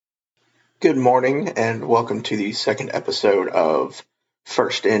Good morning, and welcome to the second episode of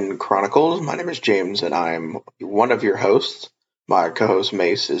First In Chronicles. My name is James, and I'm one of your hosts. My co host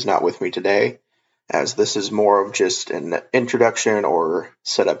Mace is not with me today, as this is more of just an introduction or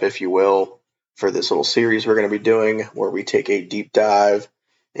setup, if you will, for this little series we're going to be doing where we take a deep dive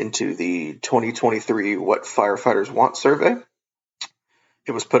into the 2023 What Firefighters Want Survey.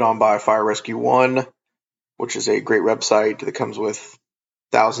 It was put on by Fire Rescue One, which is a great website that comes with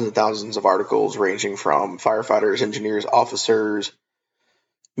thousands and thousands of articles ranging from firefighters, engineers, officers,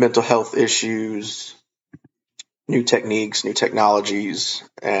 mental health issues, new techniques, new technologies,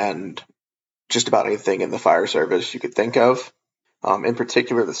 and just about anything in the fire service you could think of. In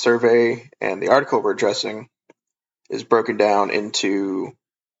particular, the survey and the article we're addressing is broken down into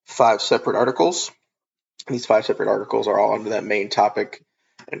 5 separate articles. These 5 separate articles are all under that main topic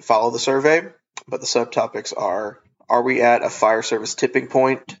and follow the survey, but the subtopics are we at a fire service tipping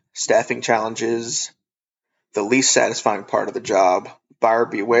point? Staffing challenges, the least satisfying part of the job, buyer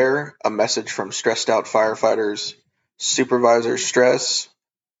beware, a message from stressed out firefighters, supervisor stress,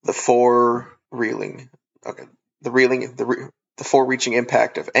 the far-reaching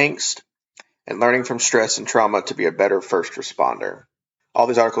impact of angst, and learning from stress and trauma to be a better first responder. All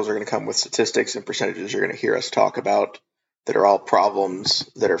these articles are going to come with statistics and percentages you're going to hear us talk about that are all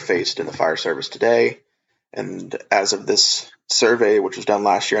problems that are faced in the fire service today. And as of this survey, which was done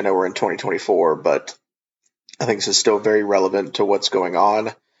last year, I know we're in 2024, but I think this is still very relevant to what's going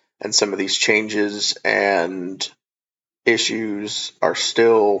on. And some of these changes and issues are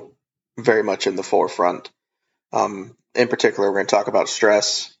still very much in the forefront. In particular, we're going to talk about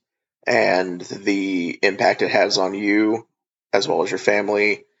stress and the impact it has on you, as well as your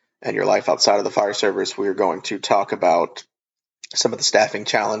family and your life outside of the fire service. We're going to talk about some of the staffing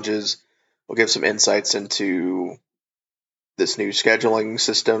challenges. We'll give some insights into this new scheduling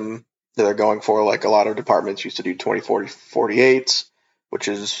system that they're going for. Like a lot of departments used to do 20-40-48s, which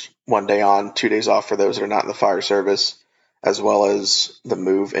is 1 day on, 2 days off for those that are not in the fire service, as well as the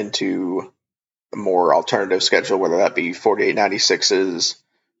move into a more alternative schedule, whether that be 48-96s,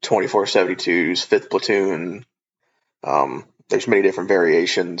 24-72s, 5th platoon. There's many different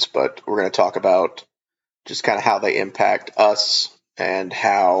variations, but we're going to talk about just kind of how they impact us and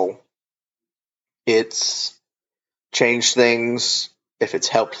how it's changed things, if it's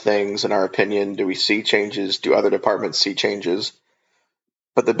helped things, in our opinion. Do we see changes? Do other departments see changes?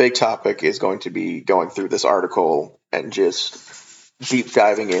 But the big topic is going to be going through this article and just deep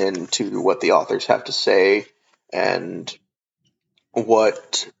diving into what the authors have to say and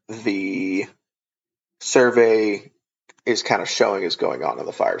what the survey is kind of showing is going on in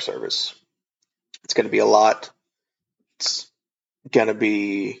the fire service. It's going to be a lot. It's going to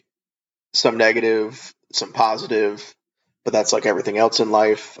be some negative, some positive, but that's like everything else in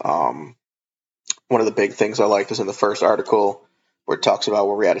life. One of the big things I liked is in the first article where it talks about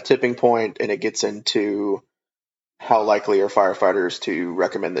where we're at a tipping point, and it gets into how likely are firefighters to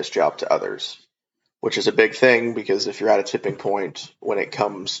recommend this job to others, which is a big thing because if you're at a tipping point when it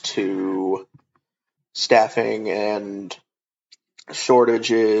comes to staffing and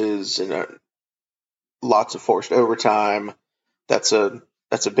shortages and lots of forced overtime, that's a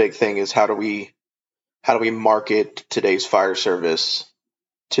big thing. Is how do we market today's fire service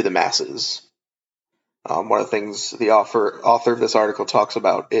to the masses? One of the things the author of this article talks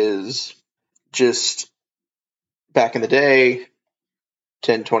about is just back in the day,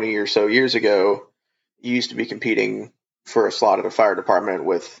 10, 20 or so years ago, you used to be competing for a slot at a fire department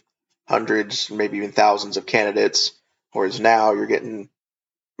with hundreds, maybe even thousands of candidates, whereas now you're getting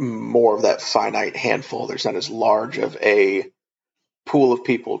more of that finite handful. There's not as large of a pool of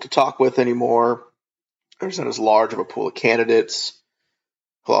people to talk with anymore. There's not as large of a pool of candidates.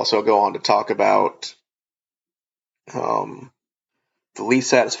 We'll also go on to talk about the least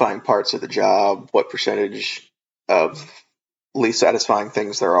satisfying parts of the job, what percentage of least satisfying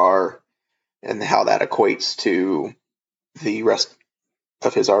things there are, and how that equates to the rest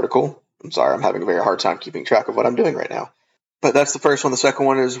of his article. I'm sorry, I'm having a very hard time keeping track of what I'm doing right now. But that's the first one. The second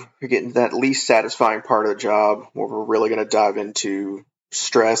one is we're getting to that least satisfying part of the job where we're really going to dive into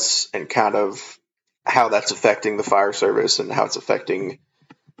stress and kind of how that's affecting the fire service and how it's affecting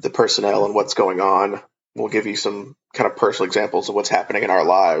the personnel and what's going on. We'll give you some kind of personal examples of what's happening in our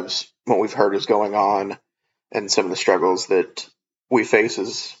lives, what we've heard is going on, and some of the struggles that we face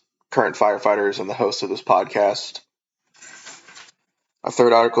as current firefighters and the hosts of this podcast. Our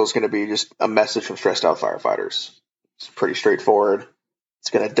third article is going to be just a message from stressed out firefighters. It's pretty straightforward. It's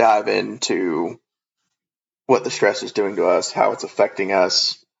going to dive into what the stress is doing to us, how it's affecting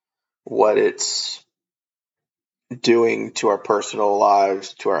us, what it's doing to our personal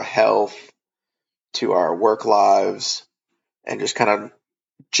lives, to our health, to our work lives and just kind of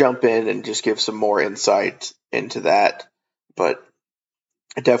jump in and just give some more insight into that. But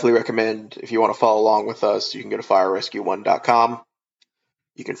I definitely recommend, if you want to follow along with us, you can go to firerescue1.com.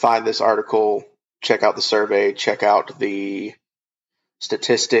 You can find this article, check out the survey, check out the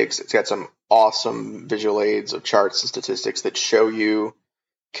statistics. It's got some awesome visual aids of charts and statistics that show you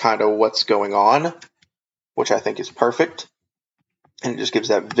kind of what's going on, which I think is perfect. And it just gives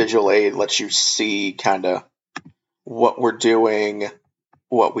that visual aid, lets you see kind of what we're doing,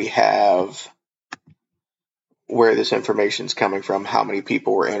 what we have, where this information's coming from, how many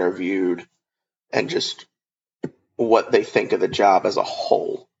people were interviewed, and just what they think of the job as a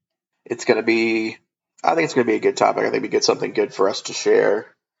whole. I think it's going to be a good topic. I think we get something good for us to share,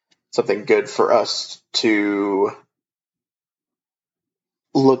 something good for us to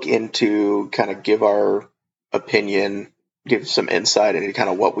look into, kind of give our opinion, give some insight into kind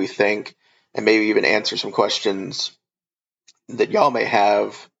of what we think, and maybe even answer some questions that y'all may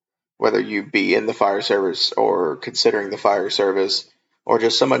have, whether you be in the fire service or considering the fire service, or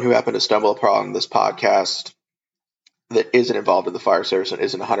just someone who happened to stumble upon this podcast that isn't involved in the fire service and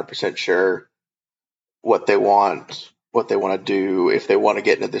isn't 100% sure what they want to do, if they want to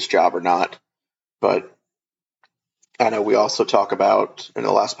get into this job or not. But I know we also talk about, in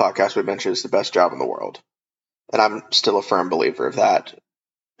the last podcast we mentioned, it's the best job in the world. And I'm still a firm believer of that.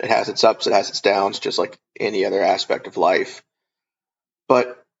 It has its ups, it has its downs, just like any other aspect of life.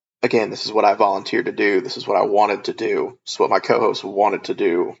 But again, this is what I volunteered to do. This is what I wanted to do. This is what my co-host wanted to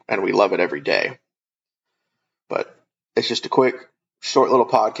do, and we love it every day. But it's just a quick, short little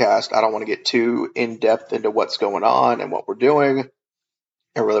podcast. I don't want to get too in-depth into what's going on and what we're doing.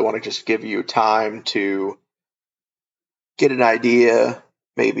 I really want to just give you time to get an idea,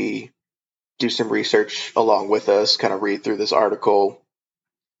 maybe do some research along with us, kind of read through this article,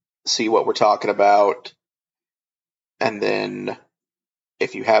 see what we're talking about, and then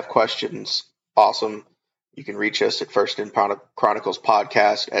if you have questions, awesome. You can reach us at First in Chronicles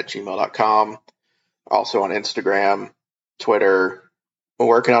Podcast at gmail.com. Also on Instagram, Twitter. We're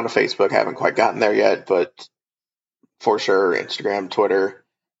working on a Facebook. Haven't quite gotten there yet, but for sure, Instagram, Twitter,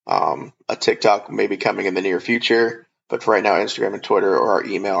 a TikTok may be coming in the near future. But for right now, Instagram and Twitter or our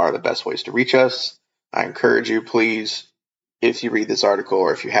email are the best ways to reach us. I encourage you, please, if you read this article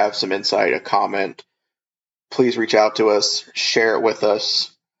or if you have some insight, a comment, please reach out to us, share it with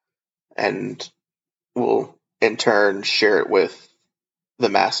us, and we'll in turn share it with the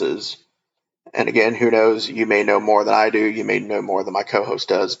masses. And again, who knows, you may know more than I do, you may know more than my co-host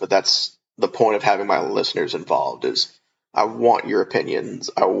does, but that's the point of having my listeners involved. Is I want your opinions,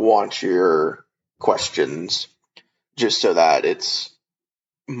 I want your questions, just so that it's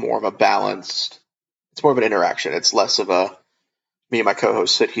more of a balanced, it's more of an interaction. It's less of a, me and my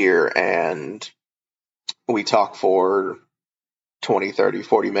co-host sit here and we talk for 20, 30,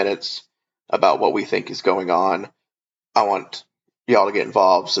 40 minutes about what we think is going on. I want y'all to get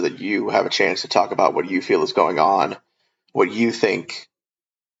involved so that you have a chance to talk about what you feel is going on, what you think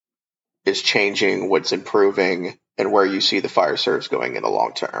is changing, what's improving, and where you see the fire service going in the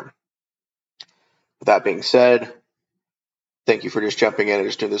long term. With that being said, thank you for just jumping in and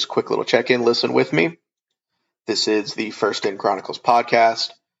just doing this quick little check-in. Listen with me. This is the First in Chronicles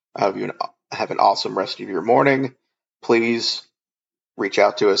podcast. I hope you have an awesome rest of your morning. Please reach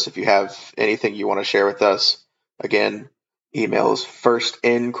out to us if you have anything you want to share with us. Again, email is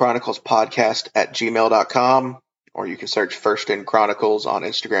firstinchroniclespodcast at gmail.com, or you can search First in Chronicles on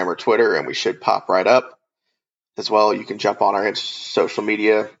Instagram or Twitter, and we should pop right up. As well, you can jump on our social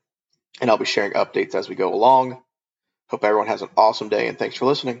media, and I'll be sharing updates as we go along. Hope everyone has an awesome day, and thanks for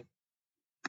listening.